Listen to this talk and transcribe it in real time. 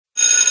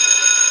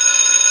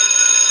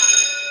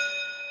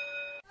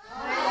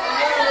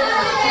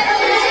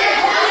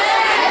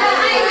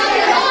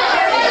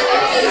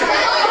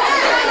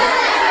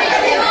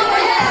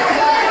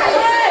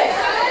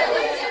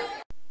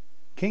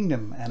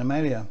Kingdom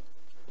Animalia,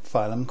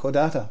 Phylum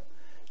Chordata,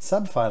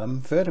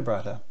 Subphylum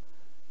Vertebrata,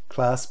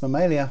 Class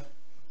Mammalia,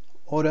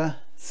 Order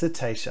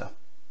Cetacea.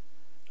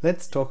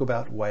 Let's talk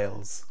about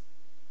whales.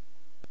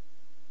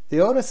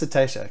 The order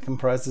Cetacea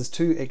comprises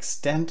two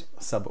extant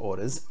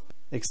suborders,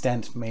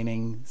 extant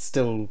meaning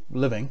still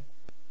living,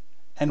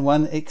 and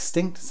one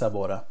extinct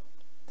suborder.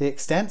 The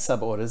extant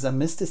suborders are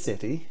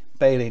Mystaceti,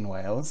 baleen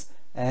whales,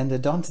 and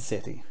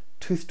Odontoceti,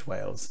 toothed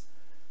whales.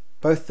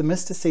 Both the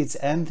Mystacetes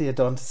and the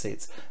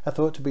Odontocetes are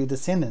thought to be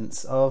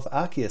descendants of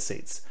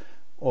Archaeocetes,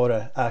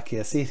 order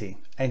Archaeoceti,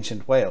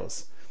 ancient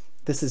whales.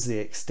 This is the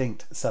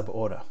extinct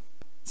suborder.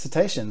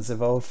 Cetaceans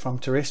evolved from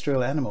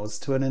terrestrial animals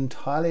to an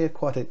entirely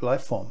aquatic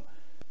life form.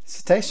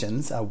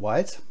 Cetaceans are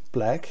white,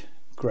 black,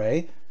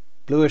 grey,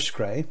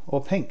 bluish-grey,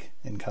 or pink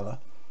in colour.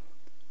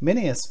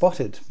 Many are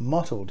spotted,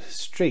 mottled,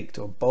 streaked,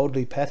 or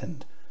boldly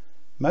patterned.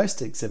 Most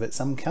exhibit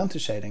some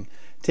countershading,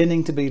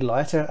 tending to be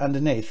lighter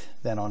underneath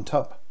than on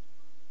top.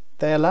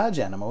 They are large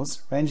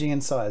animals, ranging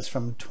in size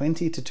from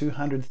 20 to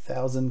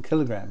 200,000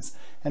 kilograms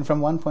and from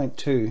 1.2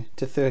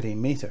 to 30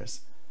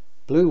 meters.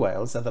 Blue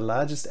whales are the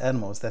largest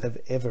animals that have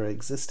ever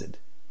existed.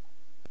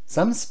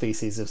 Some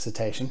species of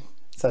cetacean,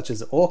 such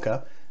as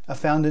orca, are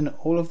found in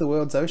all of the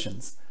world's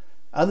oceans.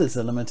 Others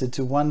are limited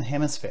to one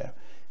hemisphere,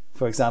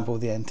 for example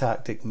the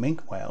Antarctic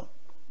minke whale,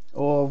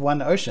 or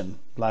one ocean,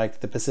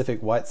 like the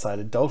Pacific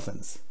white-sided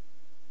dolphins.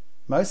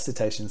 Most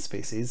cetacean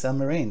species are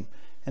marine,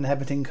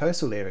 inhabiting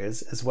coastal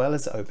areas as well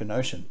as open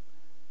ocean.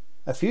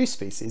 A few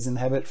species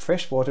inhabit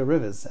freshwater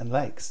rivers and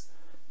lakes.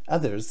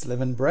 Others live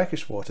in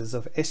brackish waters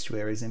of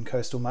estuaries and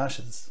coastal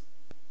marshes.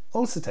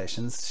 All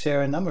cetaceans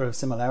share a number of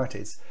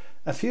similarities,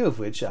 a few of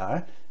which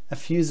are a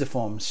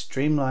fusiform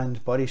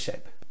streamlined body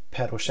shape,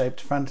 paddle-shaped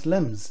front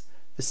limbs,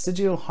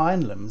 vestigial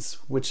hind limbs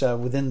which are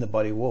within the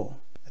body wall,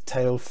 a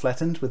tail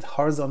flattened with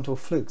horizontal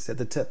flukes at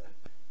the tip,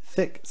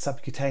 thick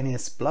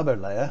subcutaneous blubber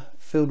layer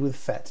filled with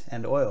fat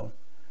and oil,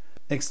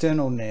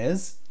 external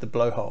nares, the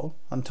blowhole,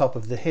 on top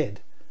of the head,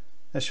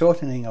 a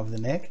shortening of the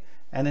neck,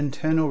 and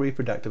internal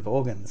reproductive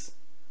organs.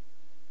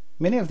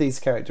 Many of these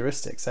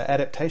characteristics are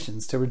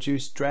adaptations to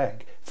reduce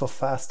drag for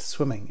fast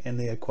swimming in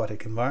the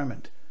aquatic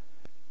environment.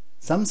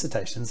 Some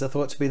cetaceans are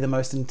thought to be the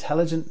most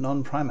intelligent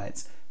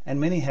non-primates, and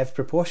many have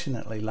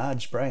proportionately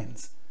large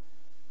brains.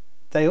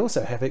 They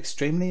also have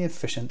extremely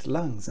efficient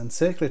lungs and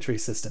circulatory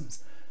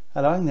systems,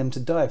 allowing them to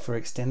dive for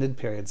extended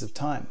periods of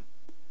time.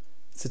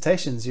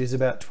 Cetaceans use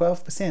about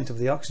 12% of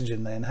the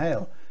oxygen they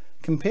inhale,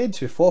 compared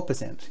to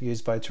 4%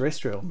 used by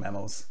terrestrial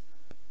mammals.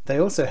 They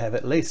also have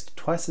at least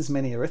twice as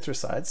many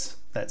erythrocytes,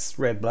 that's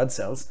red blood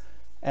cells,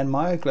 and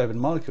myoglobin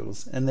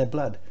molecules in their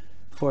blood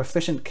for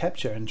efficient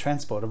capture and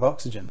transport of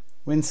oxygen.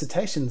 When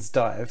cetaceans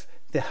dive,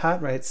 their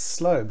heart rates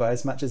slow by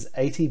as much as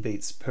 80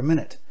 beats per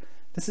minute.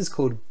 This is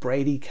called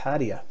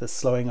bradycardia, the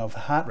slowing of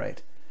the heart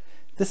rate.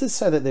 This is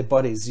so that their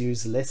bodies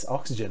use less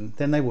oxygen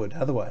than they would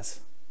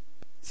otherwise.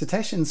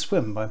 Cetaceans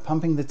swim by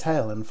pumping the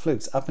tail and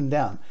flukes up and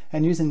down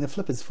and using the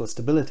flippers for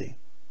stability.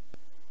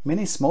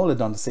 Many small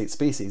odontocete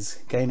species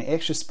gain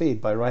extra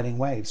speed by riding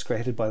waves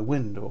created by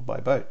wind or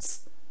by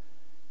boats.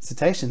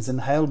 Cetaceans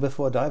inhale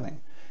before diving.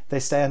 They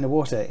stay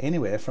underwater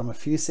anywhere from a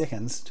few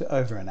seconds to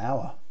over an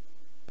hour.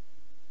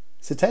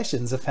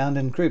 Cetaceans are found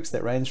in groups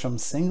that range from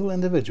single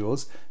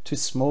individuals to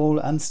small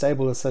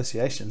unstable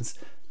associations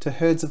to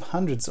herds of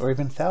hundreds or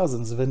even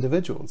thousands of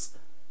individuals.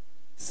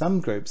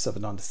 Some groups of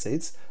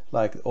odontocetes,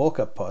 like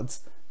orca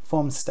pods,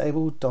 form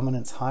stable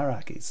dominance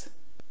hierarchies.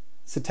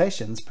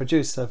 Cetaceans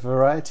produce a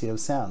variety of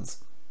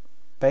sounds.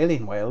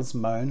 Baleen whales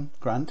moan,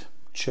 grunt,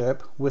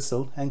 chirp,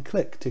 whistle, and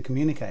click to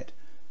communicate.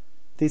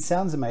 These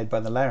sounds are made by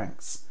the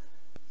larynx.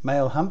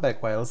 Male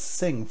humpback whales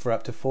sing for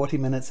up to 40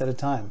 minutes at a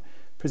time,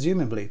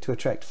 presumably to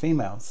attract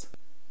females.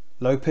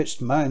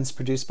 Low-pitched moans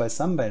produced by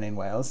some baleen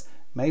whales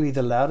may be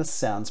the loudest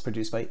sounds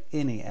produced by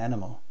any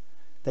animal.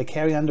 They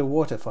carry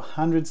underwater for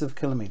hundreds of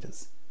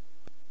kilometers.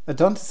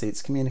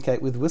 Odontocetes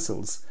communicate with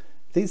whistles.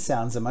 These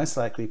sounds are most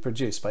likely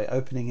produced by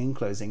opening and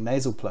closing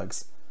nasal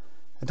plugs.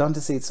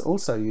 Odontocetes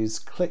also use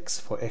clicks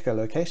for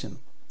echolocation,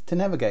 to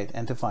navigate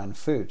and to find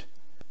food.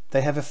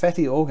 They have a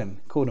fatty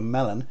organ, called a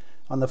melon,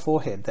 on the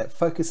forehead that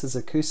focuses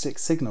acoustic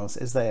signals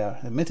as they are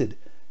emitted,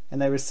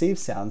 and they receive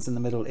sounds in the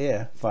middle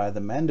ear via the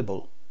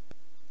mandible.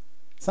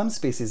 Some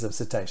species of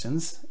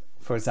cetaceans,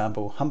 for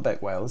example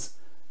humpback whales,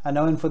 are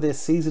known for their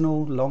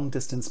seasonal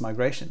long-distance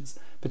migrations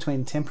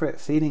between temperate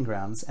feeding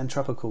grounds and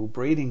tropical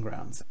breeding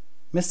grounds.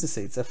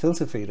 Mystacetes are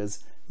filter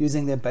feeders,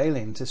 using their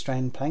baleen to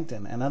strain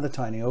plankton and other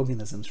tiny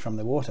organisms from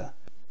the water.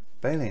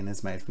 Baleen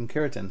is made from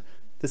keratin,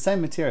 the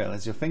same material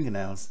as your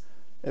fingernails.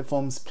 It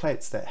forms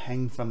plates that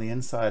hang from the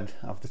inside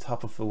of the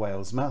top of the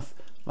whale's mouth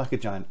like a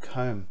giant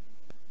comb.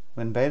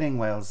 When baleen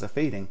whales are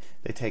feeding,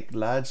 they take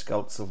large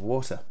gulps of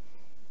water.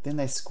 Then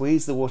they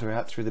squeeze the water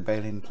out through the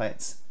baleen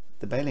plates.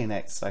 The baleen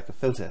acts like a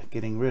filter,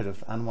 getting rid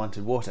of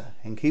unwanted water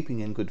and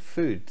keeping in good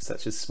food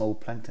such as small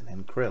plankton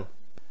and krill.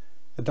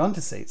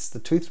 Odontocetes,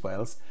 the toothed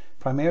whales,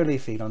 primarily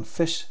feed on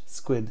fish,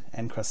 squid,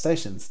 and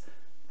crustaceans,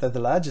 though the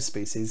larger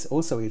species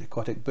also eat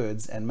aquatic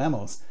birds and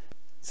mammals.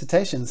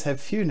 Cetaceans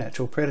have few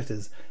natural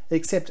predators,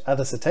 except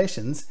other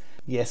cetaceans,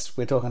 yes,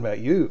 we're talking about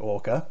you,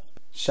 orca,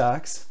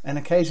 sharks, and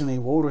occasionally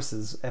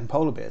walruses and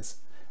polar bears,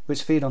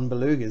 which feed on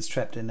belugas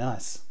trapped in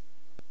ice.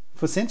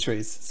 For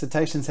centuries,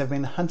 cetaceans have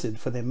been hunted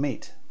for their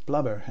meat,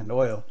 blubber, and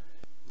oil.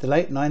 The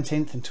late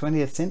 19th and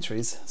 20th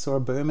centuries saw a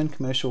boom in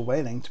commercial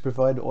whaling to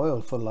provide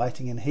oil for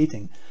lighting and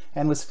heating,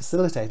 and was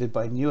facilitated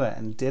by newer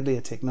and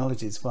deadlier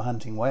technologies for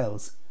hunting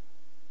whales.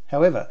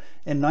 However,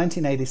 in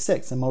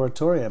 1986 a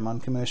moratorium on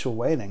commercial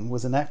whaling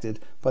was enacted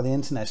by the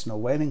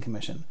International Whaling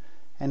Commission,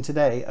 and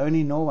today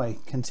only Norway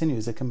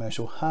continues a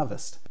commercial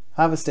harvest.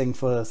 Harvesting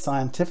for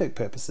scientific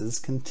purposes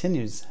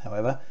continues,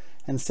 however,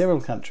 and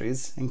several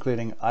countries,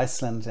 including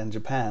Iceland and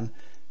Japan,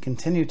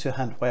 continue to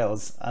hunt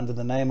whales under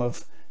the name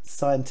of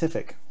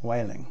scientific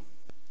whaling.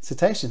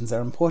 Cetaceans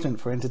are important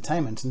for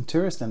entertainment and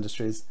tourist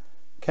industries.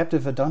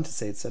 Captive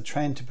odontocetes are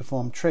trained to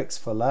perform tricks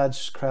for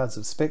large crowds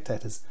of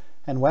spectators,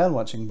 and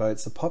whale-watching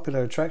boats are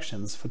popular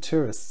attractions for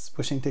tourists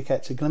wishing to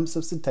catch a glimpse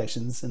of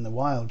cetaceans in the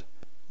wild.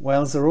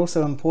 Whales are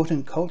also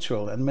important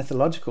cultural and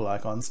mythological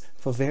icons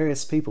for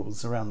various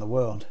peoples around the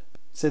world.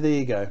 So there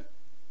you go.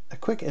 A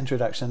quick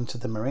introduction to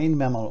the marine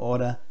mammal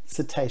order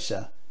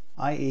Cetacea,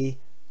 i.e.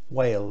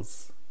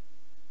 whales.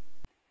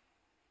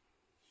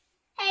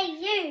 Hey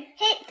you,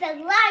 hit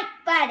the like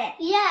button.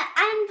 Yeah,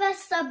 and the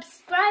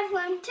subscribe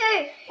one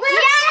too.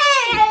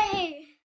 Yay!